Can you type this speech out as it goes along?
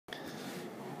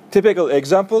typical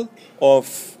example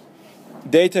of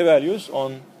data values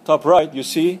on top right, you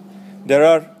see there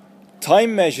are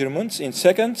time measurements in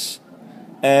seconds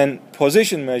and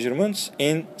position measurements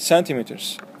in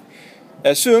centimeters.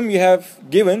 Assume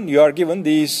you are given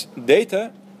these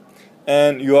data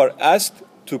and you are asked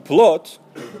to plot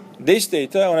this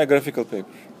data on a graphical paper.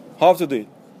 How to do it?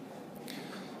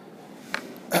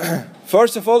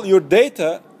 First of all, your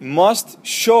data must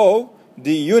show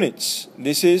the units.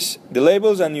 This is the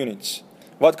labels and units.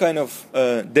 What kind of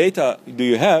data do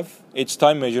you have? It's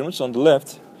time measurements on the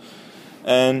left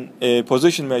and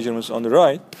position measurements on the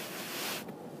right.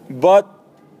 But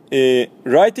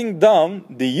writing down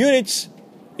the units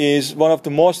is one of the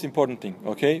most important things.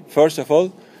 Okay. First of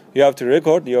all, you have to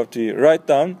write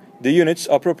down the units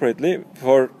appropriately.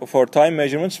 For time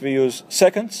measurements, we use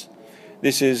seconds.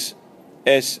 This is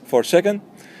S for second,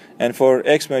 and for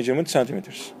X measurement,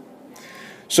 centimeters.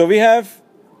 So we have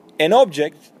an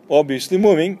object, obviously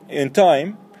moving in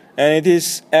time, and it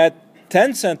is at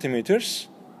 10 centimeters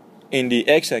in the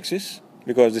x-axis,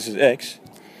 because this is x,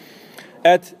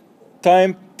 at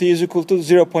time t is equal to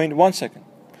 0.1 second.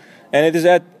 And it is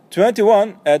at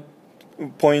 21 at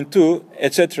 0.2,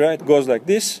 etc. It goes like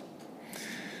this.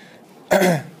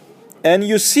 And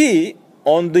you see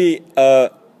on the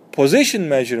position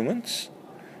measurements,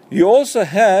 you also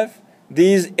have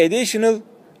these additional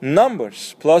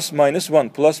numbers, plus minus 1,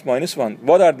 plus minus 1.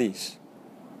 What are these?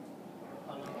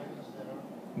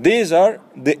 These are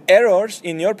the errors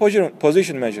in your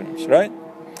position measurements, right?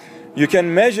 You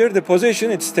can measure the position.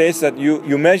 It states that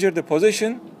you measure the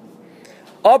position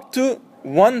up to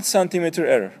 1 centimeter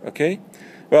error, okay?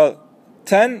 Well,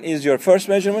 10 is your first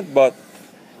measurement, but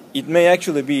it may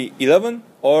actually be 11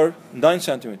 or 9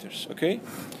 centimeters, okay?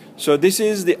 So this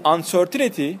is the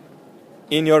uncertainty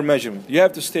in your measurement. You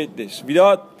have to state this.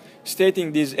 Without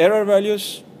stating these error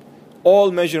values,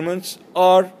 all measurements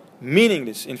are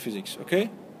meaningless in physics, okay?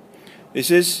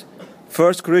 This is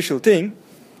first crucial thing.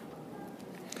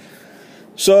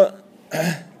 So,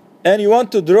 and you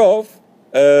want to draw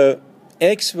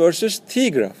x versus t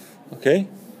graph, okay?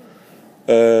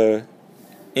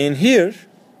 In here,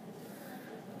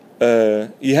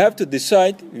 you have to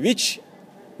decide which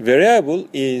variable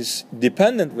is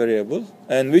dependent variable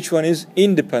and which one is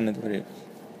independent variable.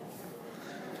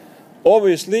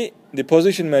 Obviously, the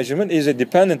position measurement is a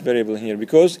dependent variable here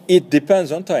because it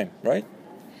depends on time, right?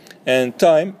 And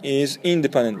time is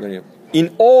independent variable.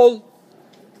 In all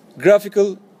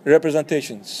graphical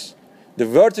representations, the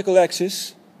vertical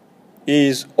axis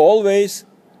is always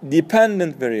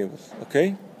dependent variable,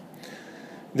 okay?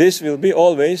 This will be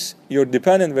always your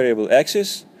dependent variable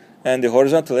axis, and the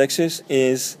horizontal axis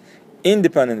is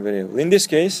independent variable. In this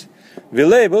case, we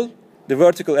label the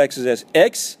vertical axis as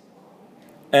x,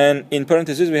 and in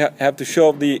parentheses we have to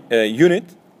show the unit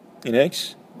in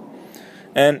x,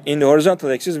 and in the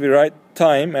horizontal axis we write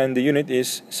time, and the unit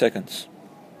is seconds.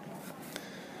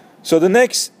 So the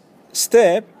next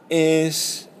step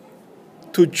is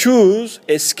to choose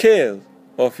a scale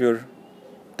of your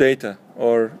data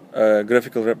or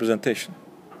graphical representation.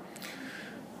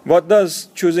 What does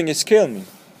choosing a scale mean?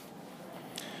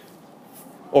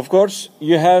 Of course,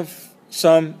 you have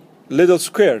some little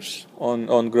squares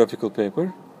on graphical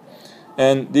paper,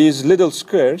 and these little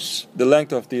squares, the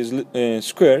length of these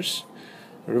squares,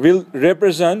 will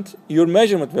represent your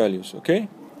measurement values, okay?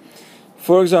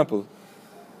 For example,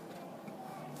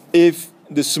 if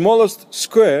the smallest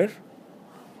square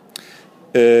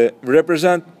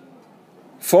represent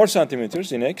 4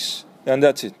 centimeters in x, then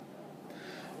that's it.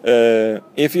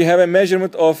 If you have a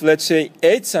measurement of, let's say,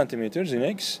 8 centimeters in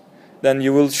x, then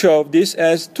you will show this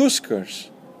as 2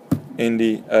 squares in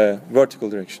the vertical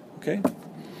direction, okay?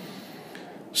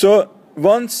 So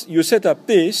once you set up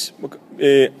this,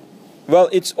 well,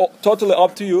 it's totally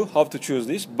up to you how to choose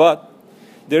this, but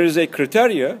there is a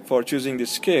criteria for choosing the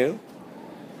scale.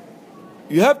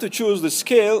 You have to choose the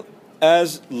scale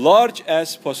as large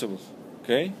as possible,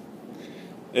 okay?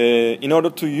 In order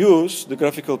to use the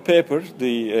graphical paper,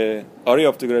 the area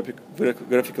of the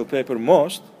graphical paper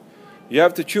most, you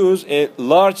have to choose a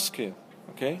large scale,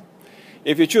 okay?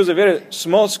 If you choose a very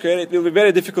small scale, it will be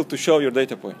very difficult to show your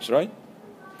data points, right?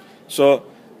 So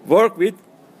work with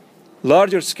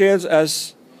larger scales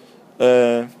as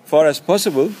far as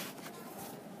possible,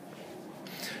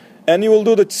 and you will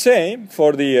do the same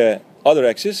for the other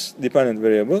axis, dependent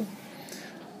variable.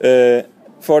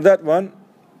 For that one,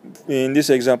 in this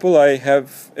example, I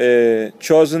have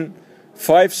chosen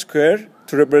 5 square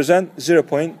to represent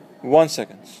 0.1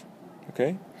 seconds.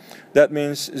 Okay, that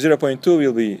means 0.2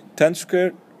 will be 10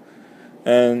 square,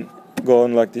 and go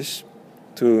on like this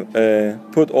to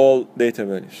put all data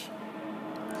values.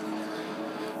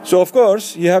 So of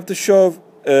course you have to show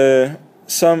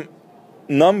some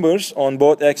numbers on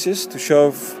both axes to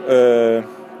show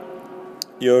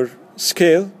your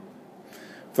scale.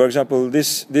 For example,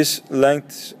 this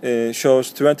length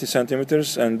shows 20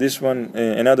 centimeters, and this one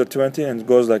another 20, and it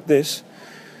goes like this.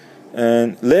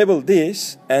 And label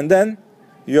this, and then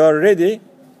you are ready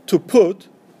to put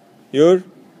your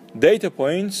data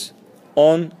points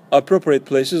on appropriate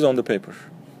places on the paper.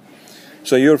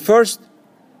 So your first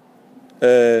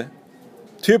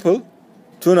tuple,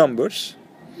 two numbers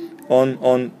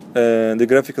on the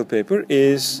graphical paper,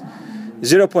 is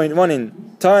 0.1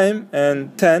 in time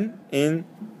and 10 in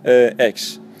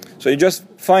x. So you just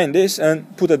find this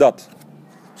and put a dot,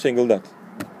 single dot.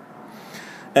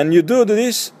 And you do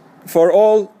this for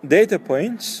all data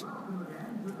points.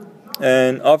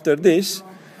 And after this,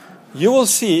 you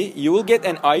will get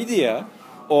an idea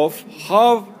of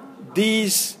how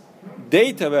these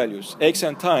data values, x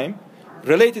and time,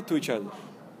 related to each other.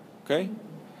 Okay?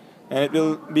 And it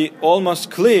will be almost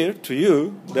clear to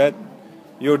you that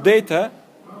your data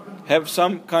have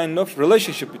some kind of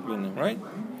relationship between them, right?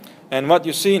 And what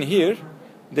you see in here,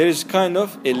 there is kind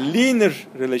of a linear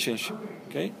relationship.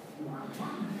 Okay?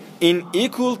 In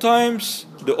equal times,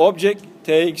 the object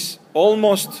takes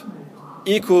almost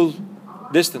equal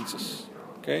distances.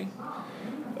 Okay?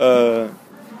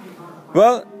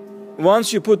 Well,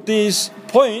 once you put these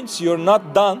points, you're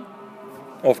not done,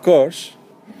 of course.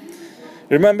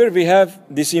 Remember, we have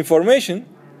this information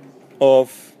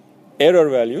of error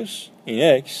values in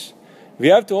x. We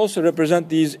have to also represent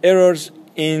these errors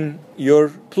in your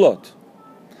plot.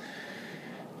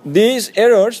 These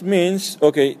errors means,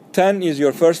 okay, 10 is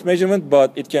your first measurement,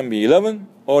 but it can be 11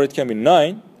 or it can be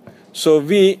 9. So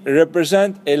we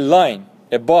represent a line,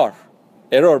 a bar,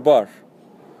 error bar,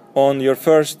 on your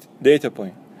first data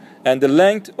point. And the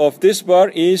length of this bar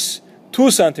is 2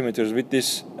 centimeters with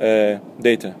this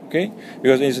data, okay?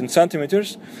 Because it's in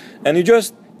centimeters. And you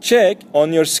just check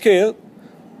on your scale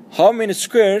how many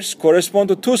squares correspond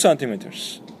to 2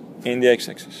 centimeters in the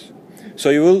x-axis. So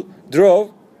you will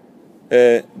draw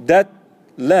that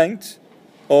length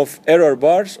of error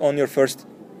bars on your first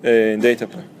data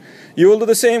point. You will do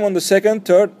the same on the second,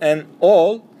 third, and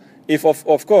all, if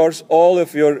of course all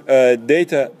of your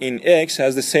data in x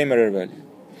has the same error value.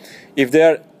 If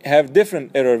they have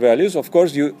different error values, of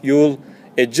course you will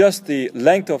adjust the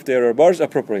length of the error bars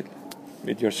appropriately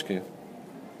with your scale.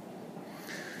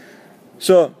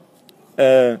 So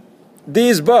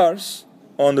these bars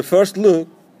on the first look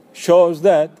shows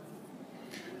that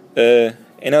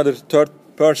another third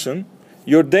person,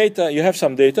 your data, you have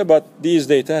some data, but these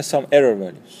data has some error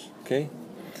values. Okay.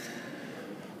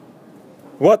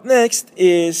 What next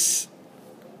is,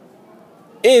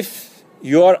 if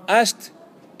you are asked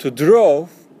to draw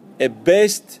a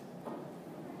best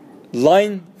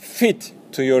line fit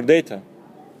to your data,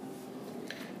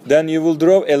 then you will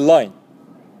draw a line.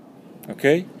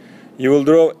 Okay? You will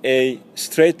draw a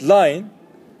straight line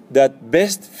that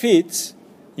best fits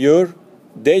your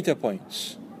data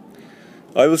points.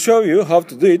 I will show you how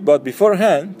to do it, but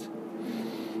beforehand,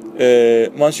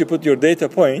 once you put your data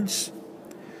points,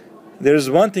 there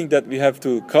is one thing that we have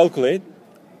to calculate,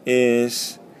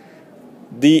 is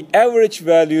the average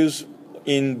values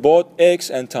in both x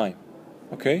and time.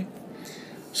 Okay?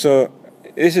 So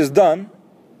this is done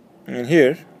in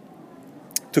here.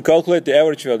 To calculate the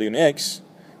average value in x,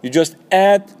 you just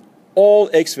add all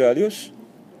x values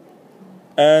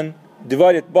and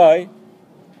divide it by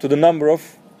to the number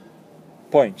of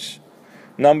points.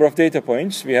 Number of data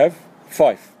points, we have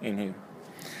 5 in here.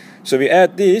 So we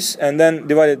add this and then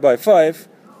divide it by 5.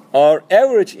 Our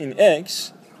average in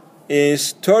x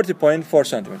is 30.4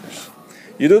 centimeters.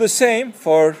 You do the same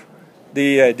for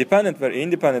the independent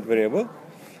variable,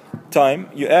 time.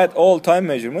 You add all time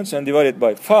measurements and divide it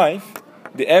by 5.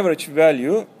 The average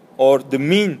value, or the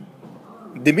mean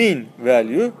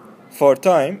value for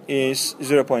time is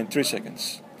 0.3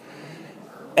 seconds.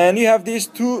 And you have these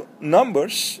two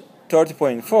numbers,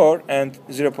 30.4 and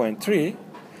 0.3.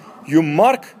 You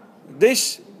mark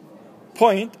this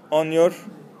point on your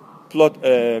plot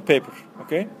paper,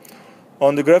 okay?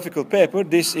 On the graphical paper,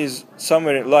 this is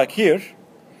somewhere like here,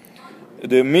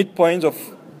 the midpoints of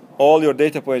all your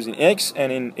data points in x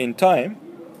and in time.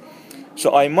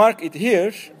 So I mark it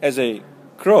here as a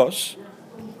cross.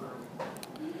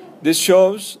 This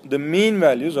shows the mean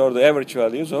values or the average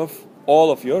values of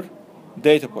all of your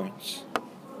data points.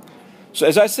 So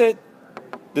as I said,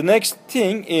 the next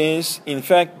thing is, in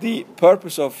fact, the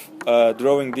purpose of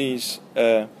drawing these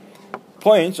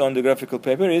points on the graphical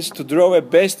paper is to draw a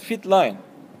best fit line,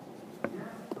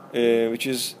 which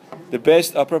is the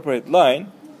best appropriate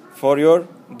line for your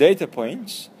data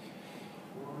points.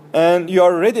 And you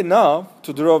are ready now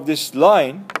to draw this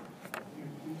line.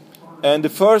 And the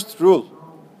first rule,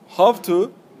 how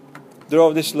to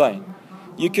draw this line.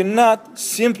 You cannot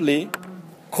simply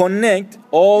connect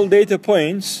all data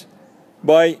points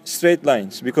by straight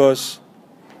lines, because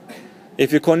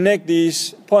if you connect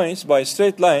these points by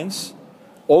straight lines,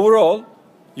 overall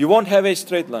you won't have a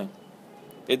straight line.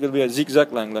 It will be a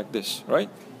zigzag line like this, right?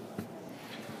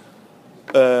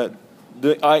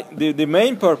 The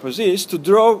main purpose is to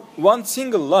draw one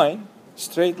single line,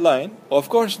 straight line. Of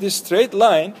course, this straight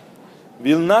line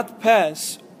will not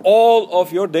pass all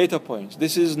of your data points.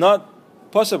 This is not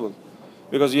possible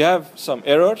because you have some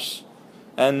errors,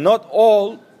 and not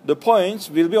all the points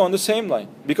will be on the same line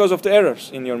because of the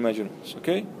errors in your measurements,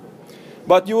 okay?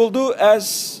 But you will do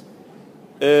as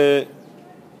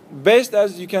best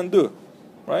as you can do,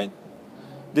 right?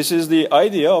 This is the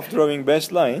idea of drawing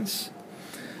best lines.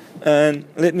 And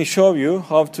let me show you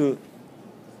how to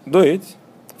do it.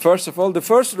 First of all, the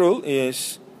first rule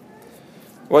is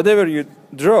whatever you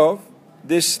draw,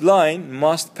 this line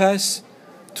must pass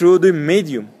through the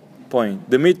medium point,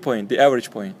 the midpoint, the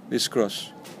average point, this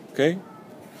cross, okay?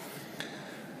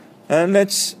 And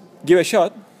let's give a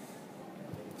shot.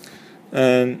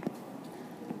 And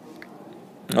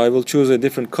I will choose a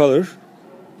different color.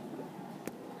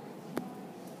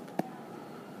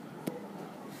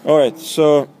 Alright,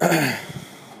 so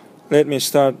let me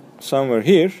start somewhere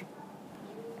here.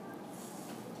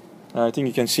 I think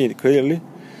you can see it clearly.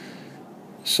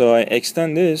 So I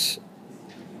extend this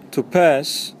to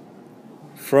pass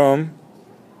from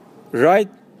right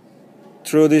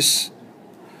through this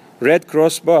red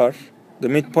crossbar, the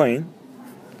midpoint,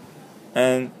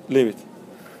 and leave it.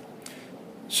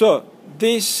 So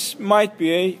this might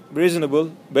be a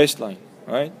reasonable baseline,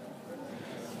 right?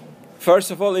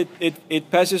 First of all, it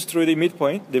passes through the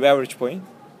midpoint, the average point.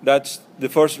 That's the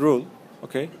first rule,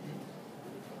 okay?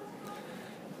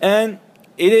 And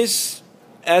it is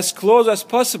as close as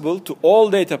possible to all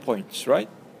data points, right?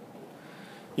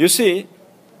 You see,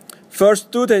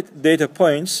 first two data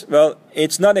points, well,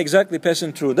 it's not exactly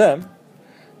passing through them,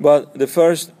 but the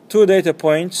first two data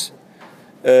points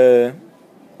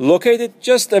located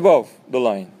just above the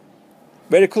line.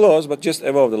 Very close, but just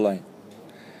above the line.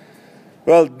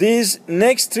 Well, these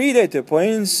next three data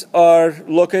points are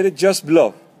located just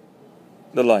below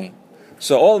the line.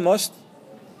 So almost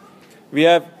we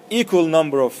have equal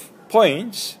number of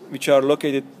points which are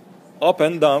located up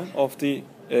and down of the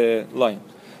line.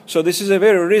 So this is a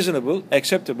very reasonable,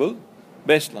 acceptable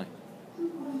baseline.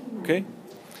 Okay?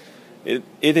 It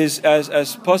is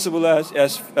as possible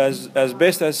as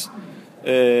best as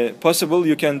possible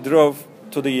you can draw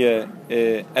to the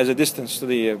as a distance to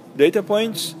the data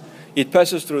points. It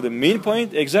passes through the mean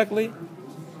point exactly,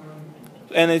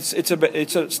 and it's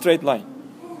a straight line.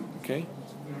 Okay.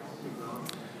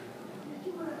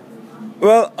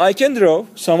 Well, I can draw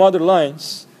some other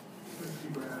lines.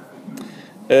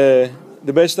 The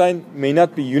baseline may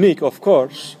not be unique, of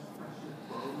course.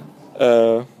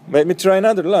 Let me try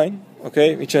another line,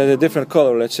 okay, which has a different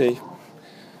color. Let's say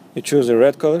you choose a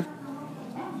red color.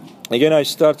 Again, I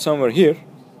start somewhere here.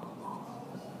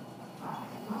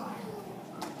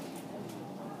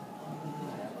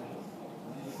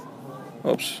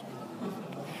 Oops.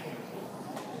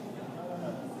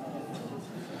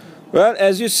 Well,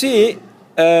 as you see,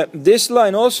 this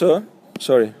line also,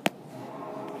 sorry.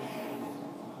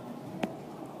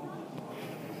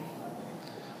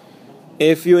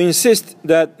 If you insist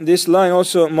that this line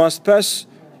also must pass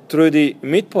through the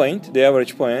midpoint, the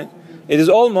average point, it is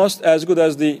almost as good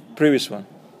as the previous one,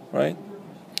 right?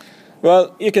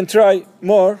 Well, you can try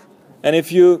more, and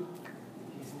if you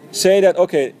say that,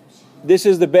 okay, this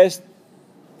is the best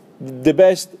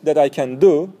that I can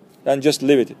do, then just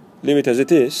leave it as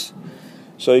it is.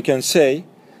 So you can say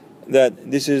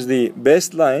that this is the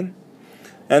best line,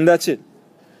 and that's it.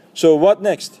 So what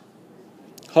next?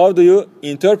 How do you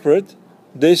interpret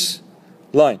this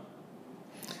line?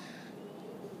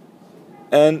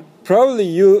 And probably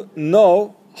you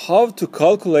know how to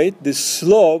calculate the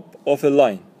slope of a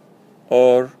line,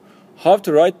 or how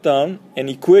to write down an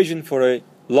equation for a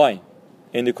line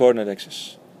in the coordinate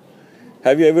axis.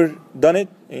 Have you ever done it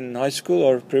in high school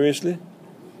or previously?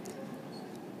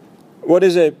 What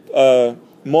is a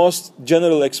most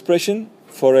general expression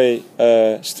for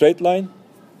a straight line?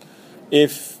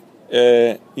 If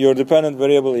your dependent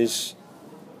variable is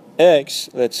x,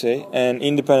 let's say, and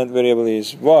independent variable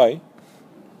is y,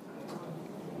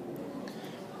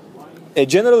 a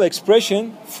general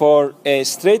expression for a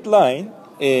straight line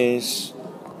is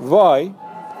y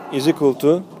is equal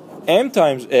to m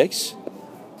times x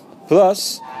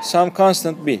plus some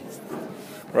constant b,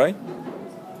 right?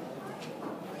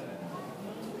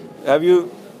 Have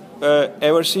you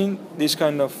ever seen this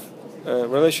kind of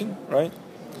relation, right?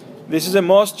 This is the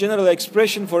most general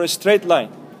expression for a straight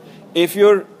line. If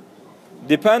your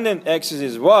dependent axis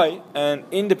is y and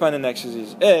independent axis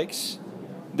is x,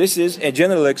 this is a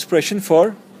general expression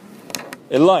for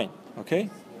a line, okay?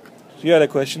 So you had a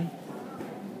question?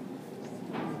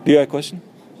 Do you have a question?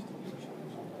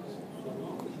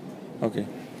 Okay.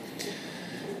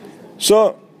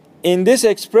 So, in this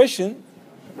expression,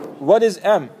 what is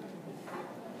m?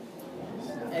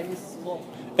 M is slope.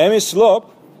 M is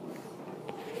slope.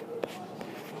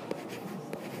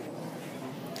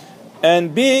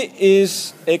 And b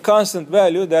is a constant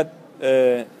value that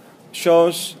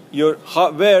shows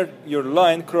where your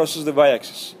line crosses the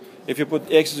y-axis. If you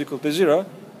put x is equal to 0,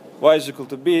 y is equal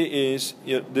to b is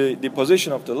the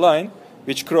position of the line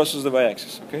which crosses the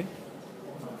y-axis. Okay.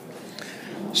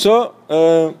 So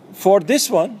for this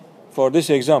one, for this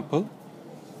example,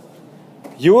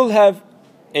 you will have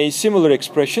a similar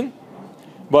expression,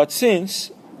 but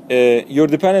since your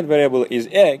dependent variable is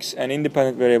x and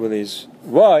independent variable is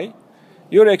y,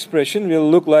 your expression will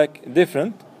look like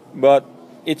different, but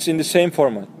it's in the same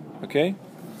format. Okay,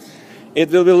 it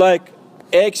will be like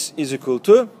x is equal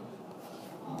to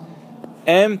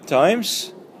m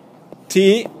times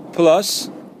t plus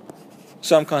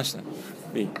some constant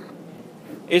b.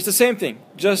 It's the same thing,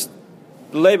 just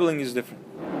the labeling is different.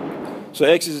 So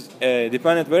x is a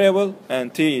dependent variable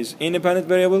and t is independent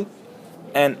variable,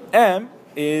 and m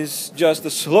is just the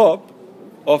slope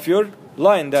of your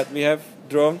line that we have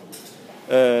drawn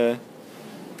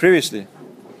previously.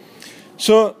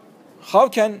 So how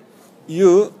can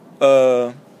you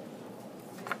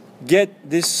get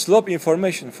this slope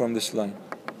information from this line?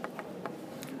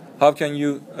 How can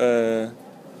you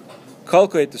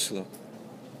calculate the slope?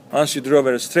 Once you draw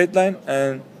a straight line,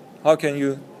 and how can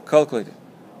you calculate it?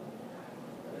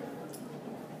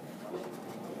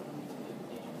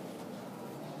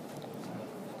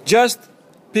 Just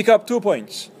pick up 2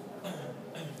 points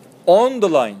on the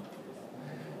line,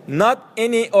 not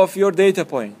any of your data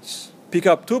points. Pick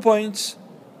up 2 points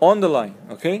on the line,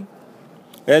 okay?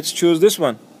 Let's choose this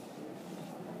one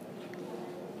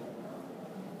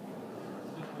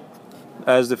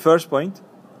as the first point.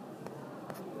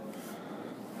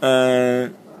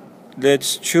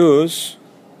 Let's choose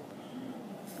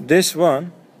this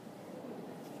one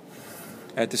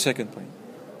at the second point.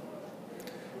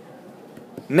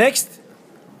 Next,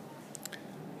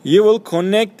 you will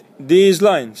connect these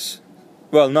lines.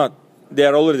 Well, not. They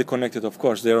are already connected, of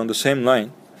course. They are on the same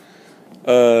line.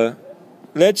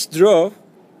 Let's draw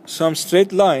some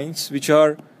straight lines which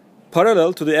are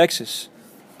parallel to the axis.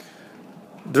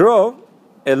 Draw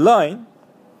a line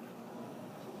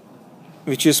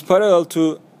which is parallel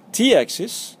to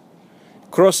t-axis,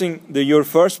 crossing your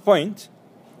first point,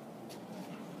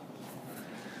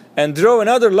 and draw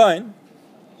another line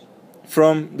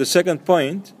from the second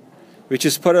point which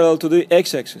is parallel to the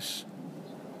x-axis.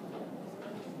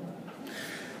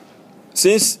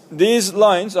 Since these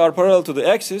lines are parallel to the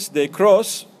axis, they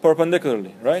cross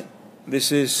perpendicularly, right?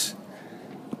 This is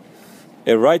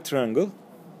a right triangle.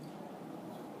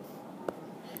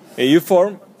 You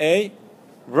form a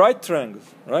right triangle,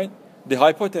 right? The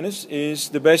hypotenuse is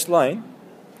the base line,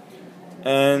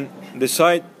 and the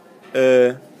side,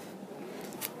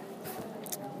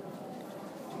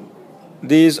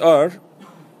 these are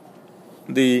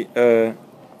the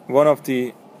one of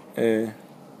the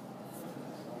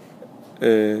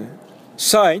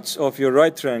sides of your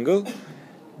right triangle.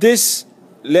 This,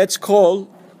 let's call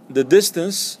the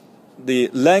distance, the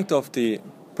length of the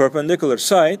perpendicular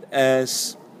side,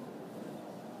 as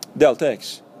delta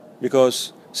x,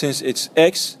 because since it's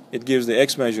x, it gives the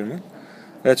x measurement.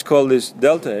 Let's call this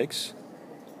delta x.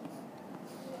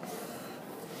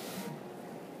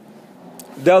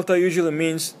 Delta usually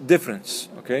means difference,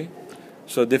 okay?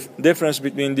 So difference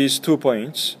between these 2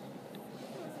 points,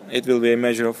 it will be a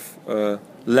measure of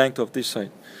length of this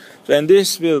side. So, and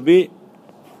this will be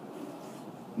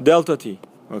delta t,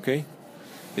 okay?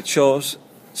 It shows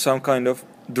some kind of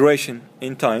duration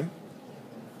in time.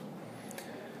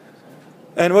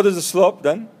 And what is the slope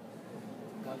then?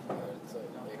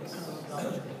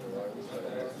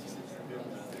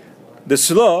 The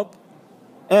slope,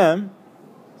 m,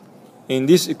 in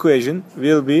this equation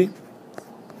will be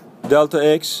delta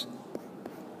x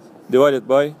divided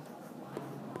by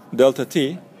delta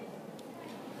t.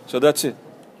 So that's it.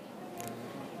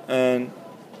 And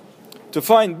to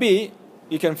find b,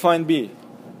 you can find b,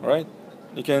 right?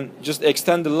 You can just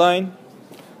extend the line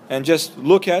and just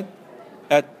look at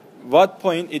what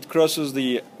point it crosses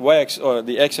the y-axis or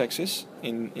the x-axis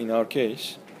in our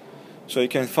case. So you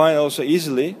can find also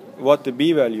easily what the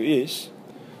b value is.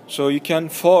 So you can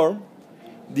form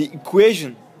the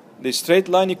equation, the straight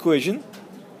line equation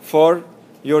for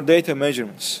your data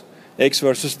measurements, x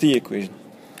versus t equation.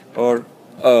 Or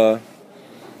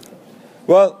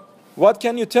well, what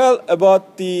can you tell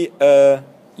about the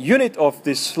unit of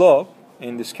this slope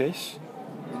in this case?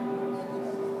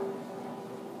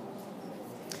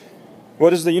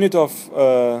 What is the unit of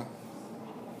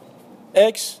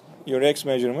x, your x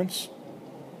measurements?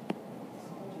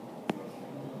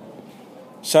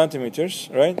 Centimeters,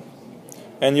 right?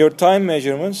 And your time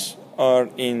measurements are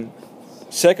in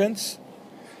seconds.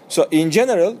 So in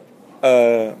general,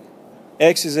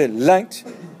 x is a length,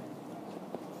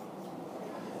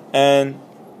 and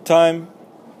time,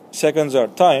 seconds are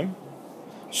time.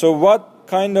 So what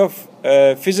kind of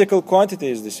physical quantity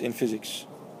is this in physics?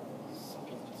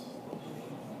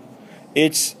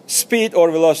 It's speed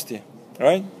or velocity,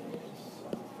 right?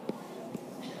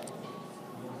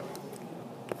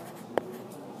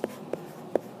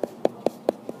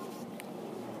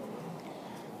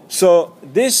 So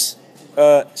this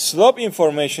slope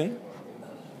information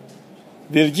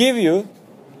will give you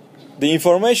the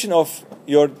information of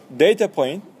your data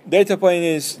point. Data point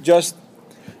is just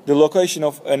the location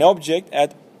of an object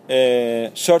at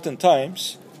certain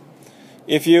times.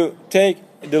 If you take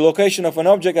the location of an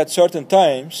object at certain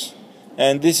times,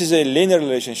 and this is a linear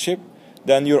relationship,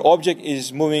 then your object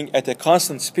is moving at a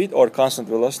constant speed or constant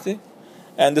velocity,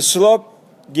 and the slope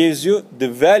gives you the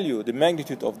value, the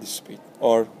magnitude of this speed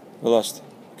or velocity.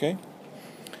 Okay?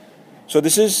 So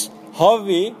this is how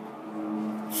we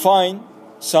find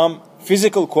some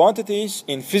physical quantities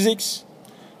in physics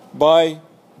by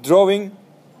drawing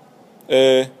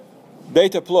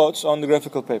data plots on the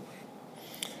graphical paper.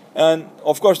 And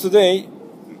of course today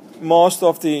most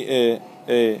of the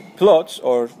plots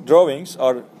or drawings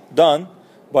are done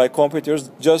by computers.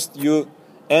 Just you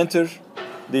enter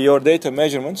your data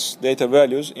measurements, data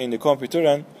values in the computer,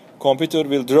 and computer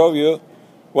will draw you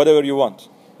whatever you want,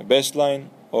 a baseline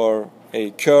or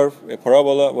a curve, a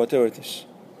parabola, whatever it is.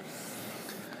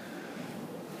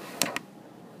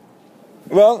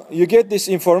 Well, you get this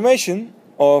information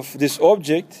of this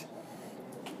object,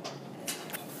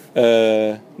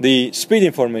 the speed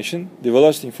information, the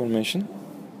velocity information.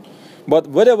 But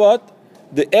what about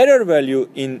the error value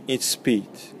in its speed?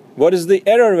 What is the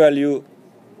error value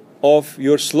of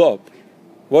your slope?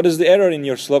 What is the error in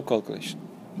your slope calculation?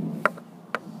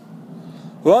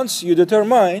 Once you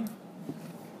determine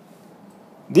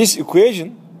this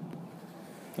equation,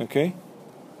 okay,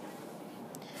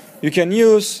 you can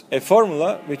use a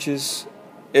formula which is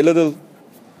a little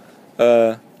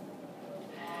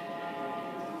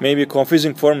maybe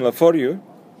confusing formula for you,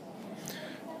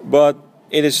 but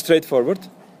it is straightforward.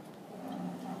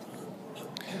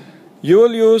 You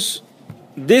will use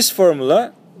this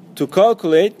formula to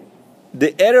calculate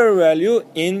the error value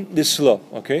in the slope,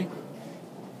 okay?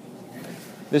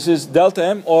 This is delta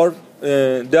m or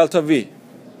delta v,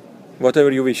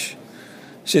 whatever you wish.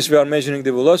 Since we are measuring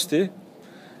the velocity,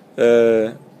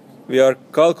 we are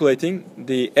calculating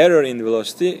the error in the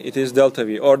velocity. It is delta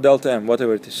v or delta m,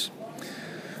 whatever it is.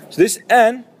 So this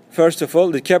n, first of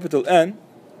all, the capital N,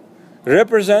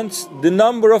 represents the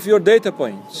number of your data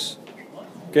points.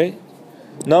 Okay?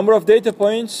 Number of data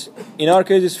points, in our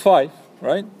case, is 5,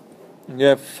 right? You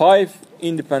have 5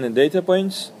 independent data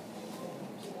points.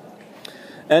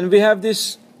 And we have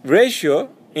this ratio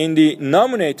in the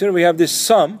numerator. We have this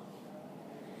sum,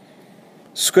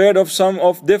 squared of sum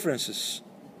of differences.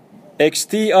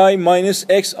 xti minus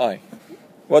xi.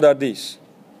 What are these?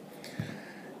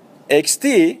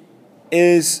 xt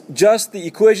is just the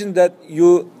equation that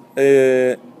you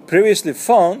previously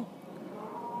found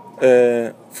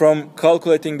from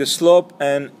calculating the slope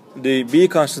and the b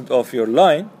constant of your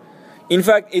line. In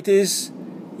fact, it is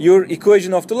your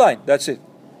equation of the line. That's it.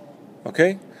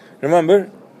 Okay? Remember,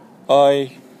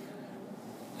 I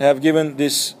have given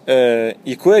this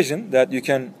equation that you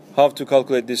can have to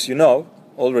calculate this, you know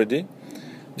already.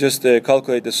 Just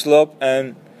calculate the slope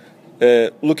and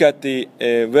look at the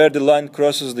where the line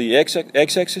crosses the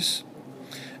x-axis,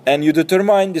 and you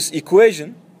determine this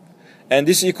equation. And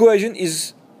this equation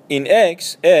is in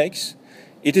x.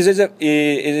 It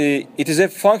is a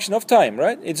function of time,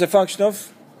 right? It's a function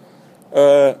of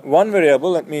one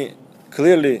variable. Let me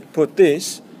clearly put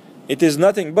this. It is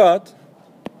nothing but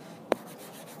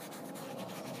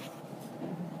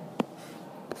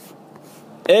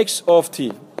x of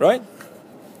t, right?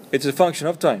 It's a function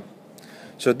of time.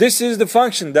 So this is the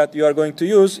function that you are going to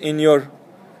use in your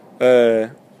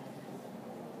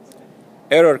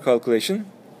error calculation,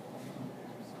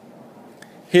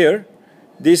 here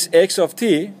this x of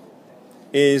t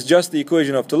is just the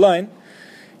equation of the line.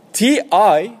 Ti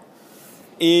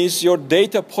is your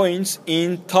data points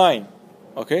in time.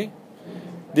 Okay,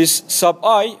 this sub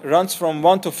I runs from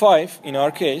 1 to 5 in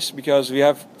our case because we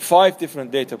have 5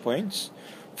 different data points.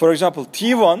 For example,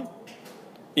 T1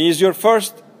 is your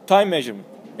first time measurement.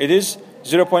 It is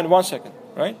 0.1 second,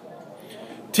 right?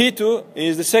 T2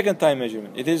 is the second time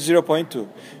measurement. It is 0.2.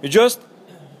 You just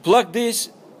plug these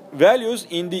values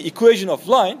in the equation of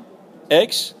line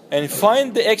x and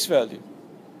find the x value.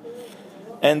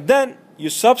 And then you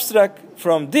subtract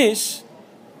from this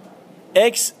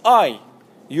xi,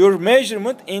 your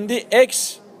measurement in the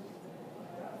x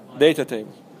data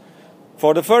table.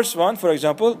 For the first one, for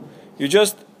example, you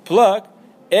just plug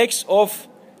x of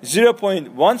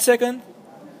 0.1 second.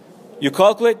 You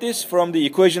calculate this from the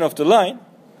equation of the line,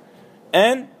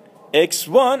 and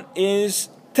x1 is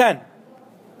 10,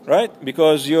 right?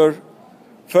 Because your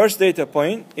first data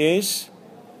point is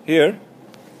here,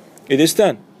 it is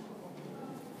 10.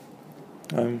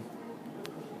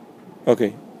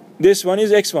 Okay, this one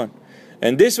is x1,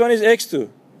 and this one is x2,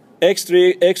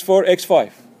 x3, x4,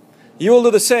 x5. You will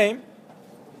do the same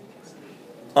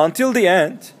until the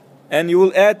end, and you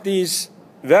will add these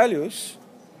values.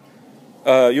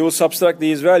 You will subtract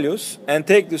these values and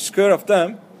take the square of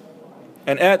them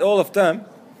and add all of them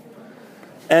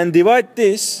and divide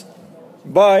this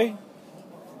by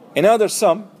another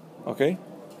sum. Okay,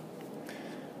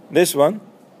 this one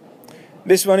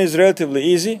is relatively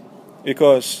easy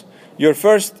because your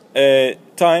first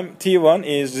time T1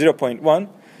 is 0.1.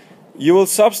 You will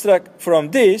subtract from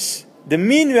this the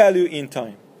mean value in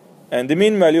time, and the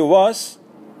mean value was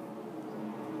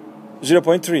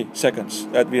 0.3 seconds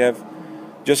that we have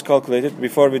just calculated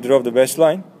before we draw the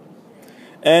baseline.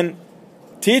 And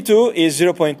T2 is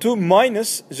 0.2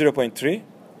 minus 0.3.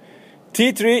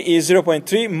 T3 is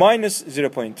 0.3 minus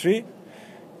 0.3.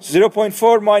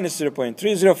 0.4 minus 0.3.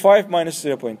 0.5 minus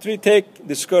 0.3. Take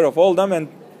the square of all them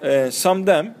and sum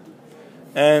them,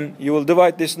 and you will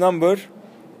divide this number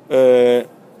to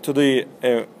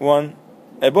the one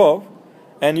above,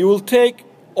 and you will take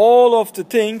all of the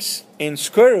things in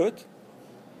square root,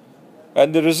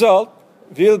 and the result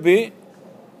will be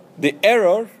the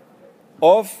error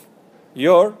of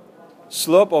your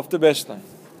slope of the baseline.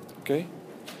 Okay,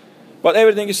 but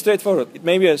everything is straightforward. It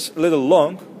may be a little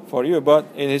long for you, but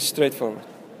it is straightforward.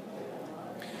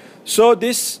 So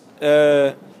this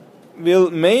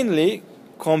will mainly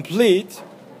complete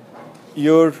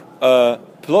your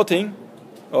plotting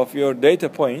of your data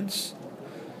points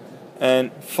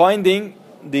and finding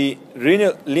the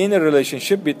linear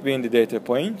relationship between the data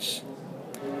points,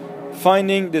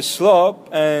 finding the slope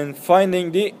and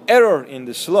finding the error in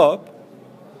the slope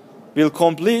will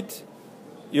complete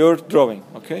your drawing.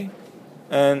 Okay,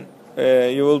 and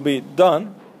you will be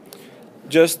done.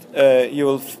 Just you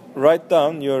will write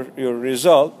down your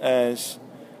result as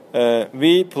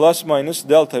v plus minus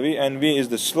delta v, and v is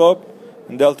the slope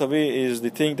and delta v is the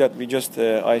thing that we just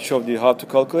I showed you how to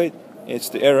calculate. It's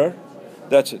the error.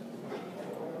 That's it.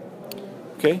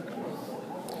 Okay,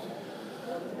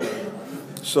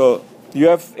 so you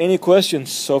have any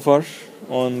questions so far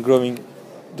on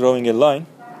drawing a line,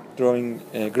 drawing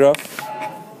a graph?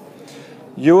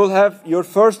 You will have your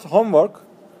first homework.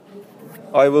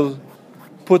 I will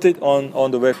put it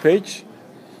on the web page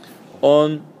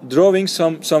on drawing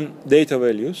some data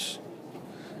values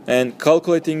and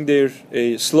calculating their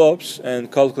slopes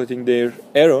and calculating their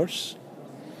errors.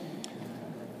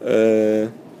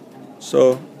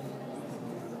 So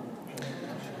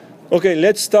okay,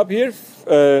 let's stop here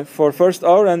for first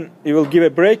hour, and we will give a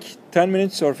break 10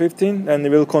 minutes or 15, and we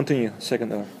will continue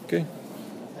second hour. Okay.